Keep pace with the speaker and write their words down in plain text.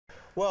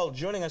Well,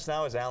 joining us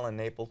now is Alan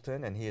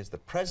Napleton, and he is the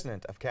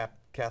president of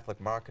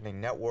Catholic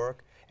Marketing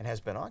Network and has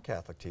been on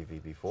Catholic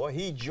TV before.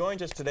 He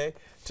joins us today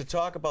to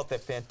talk about that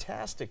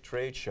fantastic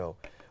trade show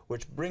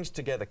which brings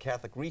together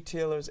Catholic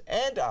retailers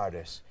and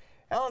artists.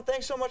 Alan,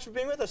 thanks so much for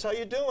being with us. How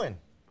you doing?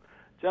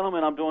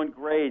 Gentlemen, I'm doing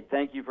great.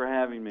 Thank you for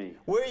having me.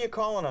 Where are you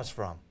calling us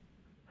from?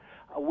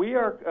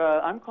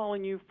 I'm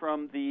calling you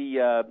from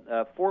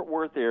the Fort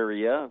Worth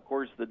area. Of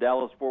course, the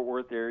Dallas-Fort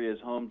Worth area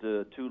is home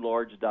to two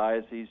large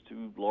dioceses,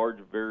 two large,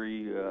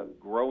 very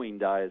growing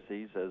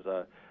dioceses. As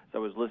I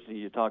was listening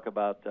to you talk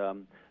about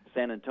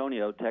San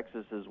Antonio,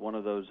 Texas is one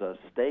of those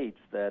states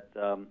that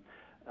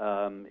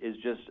is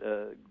just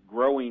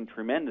growing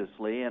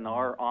tremendously, and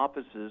our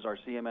offices, our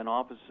CMN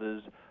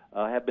offices,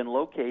 have been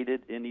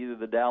located in either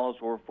the Dallas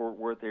or Fort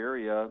Worth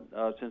area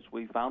since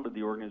we founded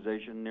the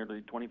organization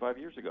nearly 25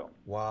 years ago.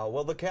 Wow.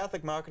 Well, the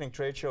Catholic Marketing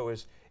Trade Show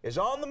is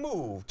on the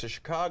move to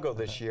Chicago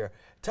this year.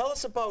 Tell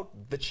us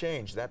about the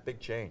change, that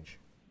big change.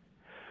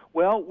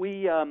 Well,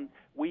 we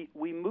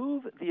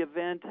move the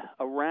event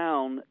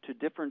around to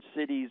different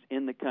cities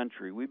in the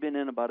country. We've been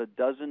in about a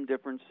dozen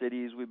different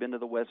cities. We've been to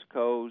the West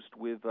Coast.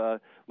 We've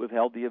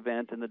held the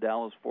event in the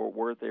Dallas-Fort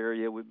Worth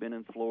area. We've been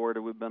in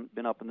Florida. We've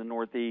been up in the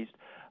Northeast.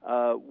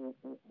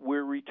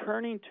 We're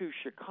returning to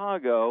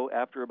Chicago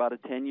after about a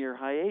 10-year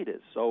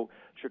hiatus. So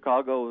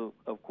Chicago,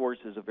 of course,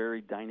 is a very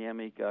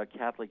dynamic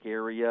Catholic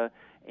area,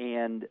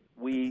 and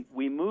we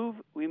move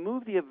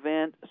the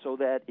event so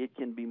that it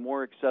can be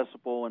more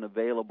accessible and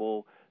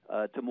available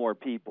to more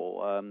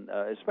people,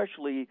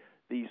 especially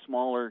the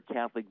smaller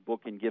Catholic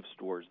book and gift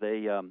stores.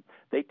 They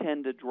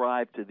tend to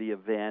drive to the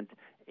event,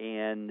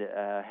 and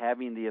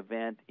having the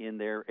event in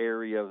their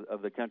area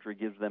of the country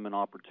gives them an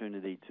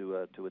opportunity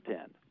to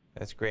attend.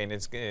 That's great, and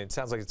it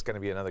sounds like it's going to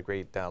be another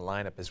great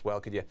lineup as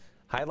well. Could you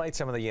highlight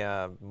some of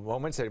the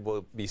moments that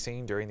we'll be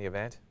seeing during the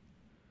event?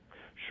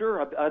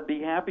 Sure, I'd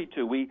be happy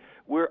to.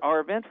 Our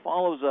event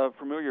follows a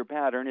familiar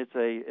pattern. It's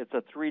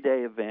a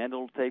 3-day event.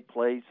 It'll take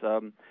place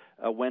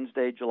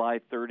Wednesday, July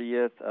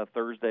 30th,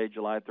 Thursday,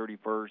 July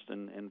 31st,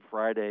 and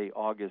Friday,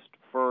 August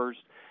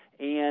 1st.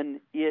 And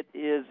it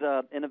is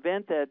an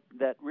event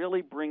that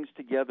really brings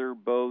together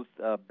both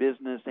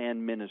business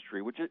and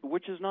ministry,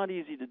 which is not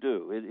easy to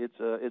do.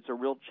 It's a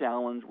real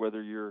challenge,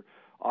 whether you're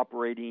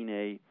operating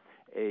a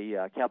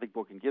Catholic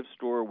book and gift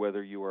store,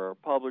 whether you are a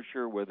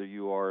publisher, whether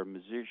you are a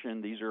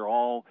musician. These are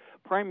all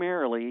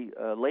primarily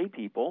lay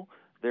people.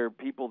 They're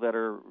people that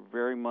are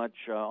very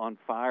much on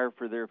fire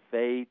for their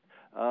faith,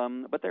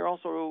 but they're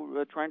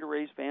also trying to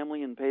raise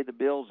family and pay the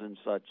bills and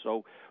such.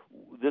 So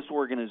this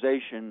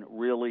organization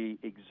really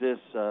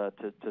exists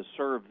to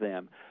serve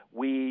them.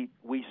 We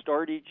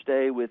start each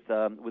day with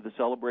a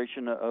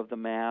celebration of the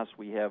Mass.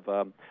 We have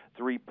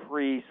 3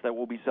 priests that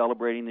will be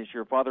celebrating this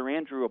year. Father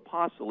Andrew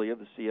Apostoli of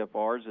the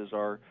CFRs is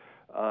our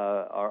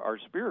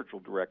spiritual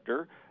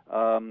director.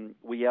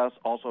 We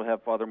also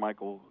have Father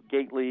Michael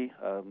Gately,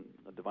 a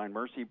Divine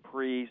Mercy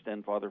priest,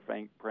 and Father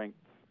Frank Pavone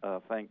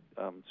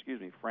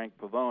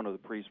of the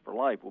Priest for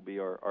Life will be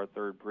our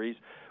 3rd priest.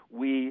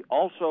 We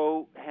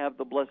also have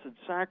the Blessed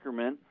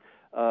Sacrament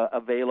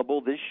available.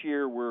 This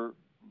year we're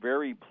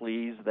very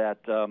pleased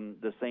that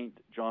the St.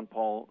 John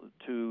Paul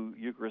II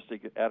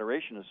Eucharistic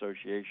Adoration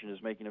Association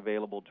is making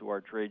available to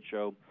our trade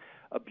show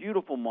a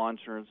beautiful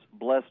monstrance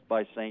blessed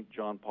by St.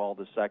 John Paul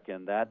II.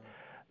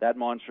 That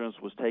monstrance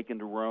was taken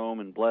to Rome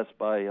and blessed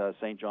by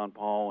St. John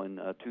Paul in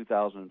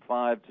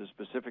 2005 to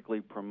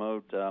specifically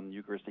promote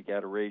Eucharistic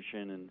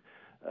adoration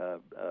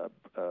and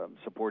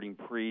supporting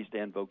priests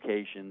and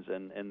vocations,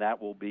 and that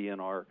will be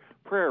in our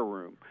prayer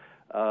room.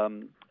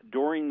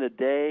 During the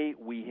day,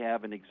 we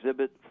have an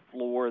exhibit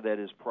floor that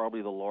is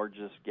probably the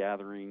largest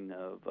gathering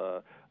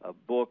of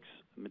books,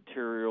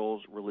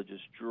 materials,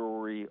 religious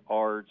jewelry,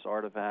 arts,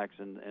 artifacts,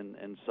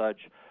 and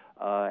such.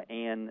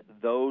 And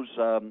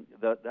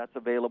that's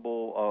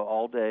available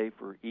all day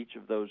for each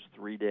of those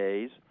 3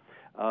 days.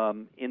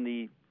 In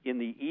the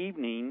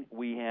evening,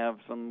 we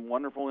have some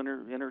wonderful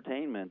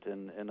entertainment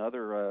and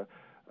other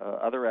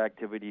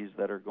activities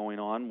that are going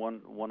on.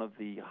 One of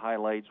the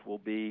highlights will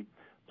be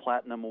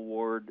Platinum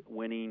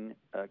Award-winning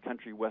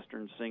country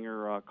western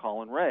singer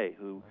Colin Ray,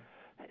 who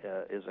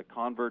is a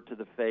convert to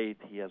the faith.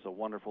 He has a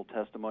wonderful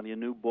testimony, a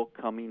new book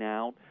coming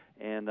out,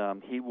 and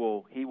he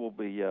will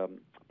be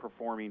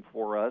performing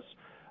for us.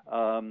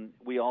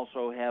 We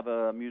also have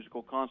a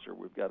musical concert.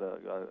 We've got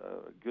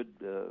a good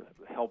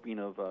helping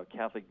of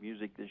Catholic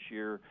music this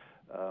year,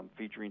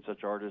 featuring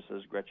such artists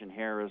as Gretchen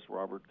Harris,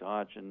 Robert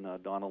Koch, and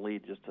Donna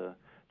Lee,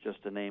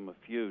 just to name a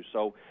few.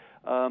 So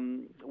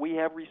we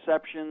have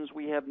receptions,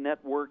 we have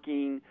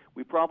networking.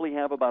 We probably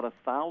have about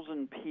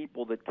 1,000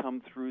 people that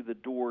come through the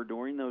door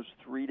during those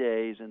 3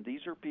 days, and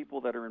these are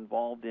people that are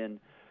involved in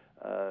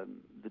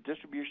the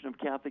distribution of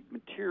Catholic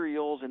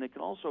materials, and it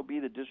can also be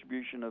the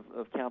distribution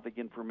of Catholic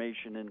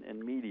information and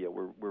media.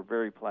 We're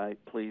very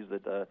pleased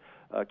that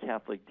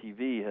Catholic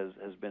TV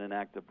has been an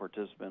active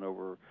participant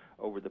over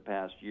the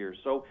past year.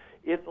 So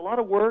it's a lot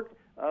of work.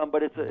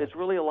 But it's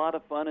really a lot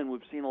of fun, and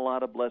we've seen a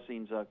lot of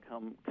blessings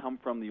come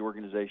from the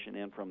organization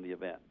and from the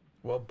event.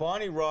 Well,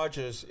 Bonnie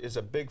Rogers is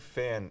a big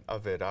fan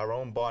of it, our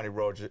own Bonnie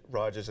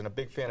Rogers, and a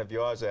big fan of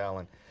yours,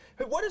 Alan.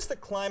 Hey, what is the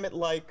climate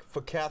like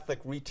for Catholic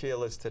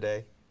retailers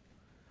today?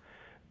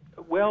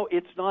 Well,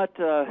 it's not.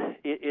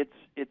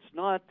 It's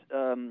not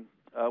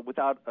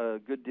without a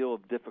good deal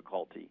of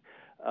difficulty.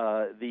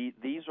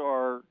 These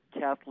are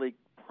Catholic,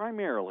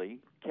 primarily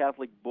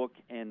Catholic book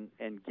and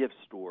gift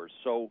stores.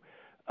 So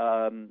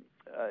when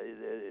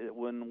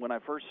I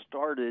first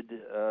started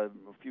a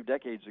few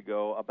decades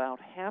ago, about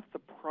half the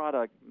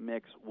product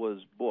mix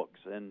was books,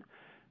 and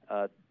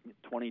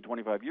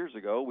 25 years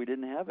ago, we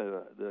didn't have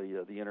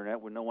the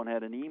internet, when no one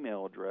had an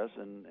email address,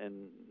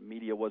 and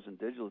media wasn't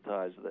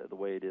digitalized the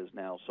way it is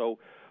now. So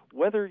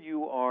whether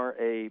you are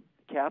a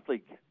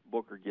Catholic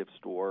book or gift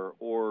store,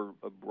 or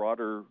a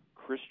broader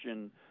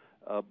Christian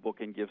book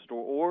and gift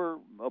store, or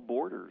a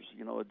Borders,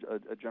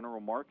 a general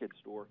market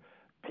store,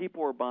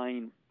 people are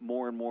buying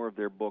more and more of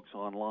their books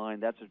online.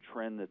 That's a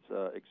trend that's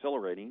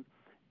accelerating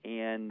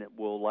and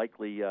will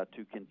likely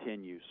to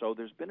continue. So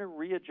there's been a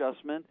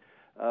readjustment.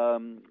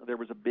 There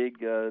was a big,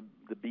 the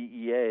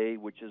BEA,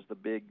 which is the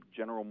big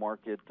general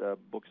market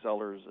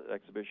booksellers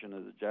exhibition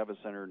at the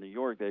Javits Center in New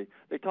York.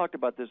 They talked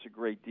about this a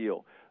great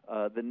deal.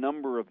 The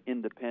number of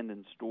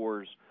independent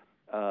stores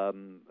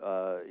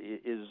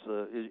is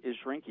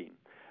shrinking.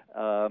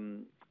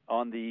 On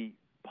the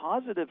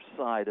positive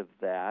side of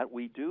that,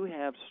 we do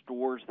have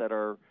stores that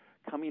are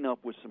coming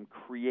up with some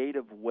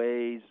creative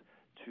ways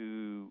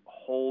to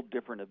hold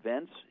different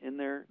events in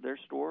their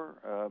store.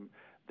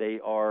 They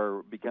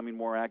are becoming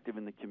more active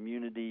in the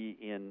community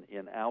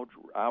in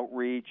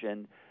outreach,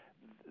 and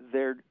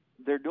they're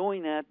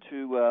doing that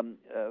to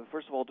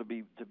first of all to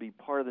be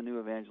part of the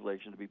new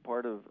evangelization, to be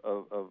part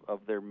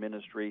of their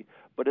ministry.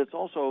 But it's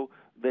also,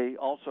 they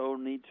also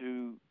need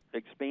to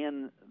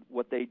expand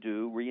what they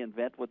do,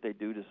 reinvent what they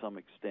do to some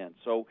extent.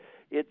 So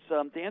it's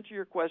to answer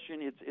your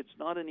question, it's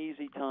not an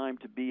easy time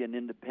to be an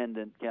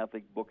independent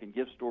Catholic book and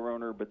gift store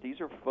owner, but these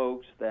are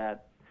folks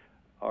that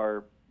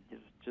are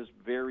just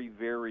very,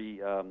 very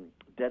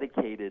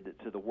dedicated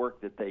to the work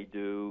that they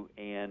do,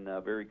 and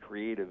very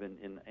creative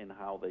in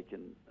how they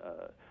can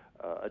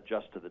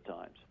adjust to the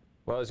times.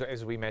 Well,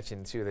 as we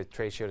mentioned, too, the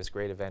trade show is a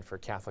great event for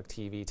Catholic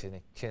TV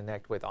to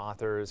connect with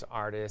authors,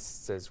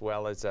 artists, as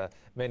well as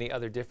many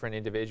other different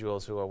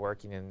individuals who are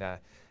working in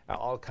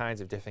all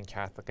kinds of different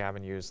Catholic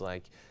avenues,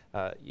 like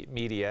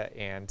media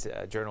and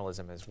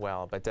journalism as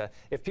well. But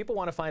if people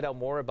want to find out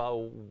more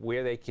about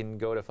where they can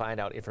go to find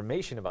out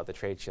information about the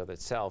trade show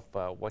itself,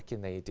 what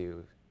can they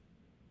do?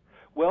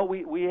 Well,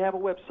 we have a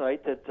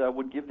website that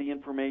would give the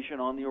information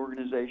on the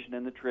organization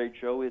and the trade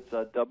show. It's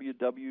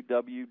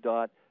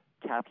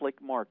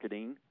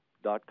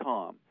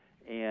www.catholicmarketing.com,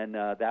 and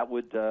that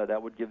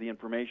would give the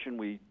information.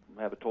 We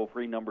have a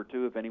toll-free number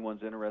too if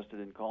anyone's interested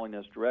in calling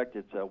us direct.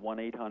 It's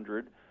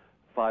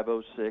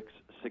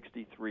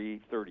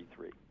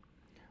 1-800-506-6333.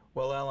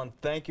 Well, Alan,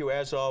 thank you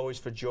as always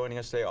for joining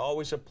us today.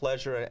 Always a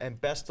pleasure,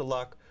 and best of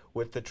luck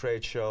with the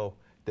trade show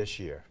this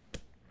year.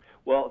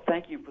 Well,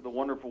 thank you for the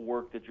wonderful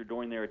work that you're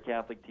doing there at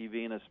Catholic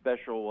TV, and a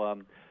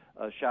special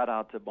shout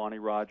out to Bonnie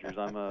Rogers.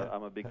 I'm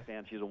a big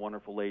fan. She's a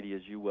wonderful lady,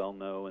 as you well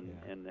know,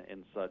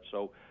 and such.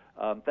 So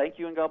thank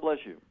you, and God bless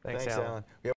you. Thanks Alan.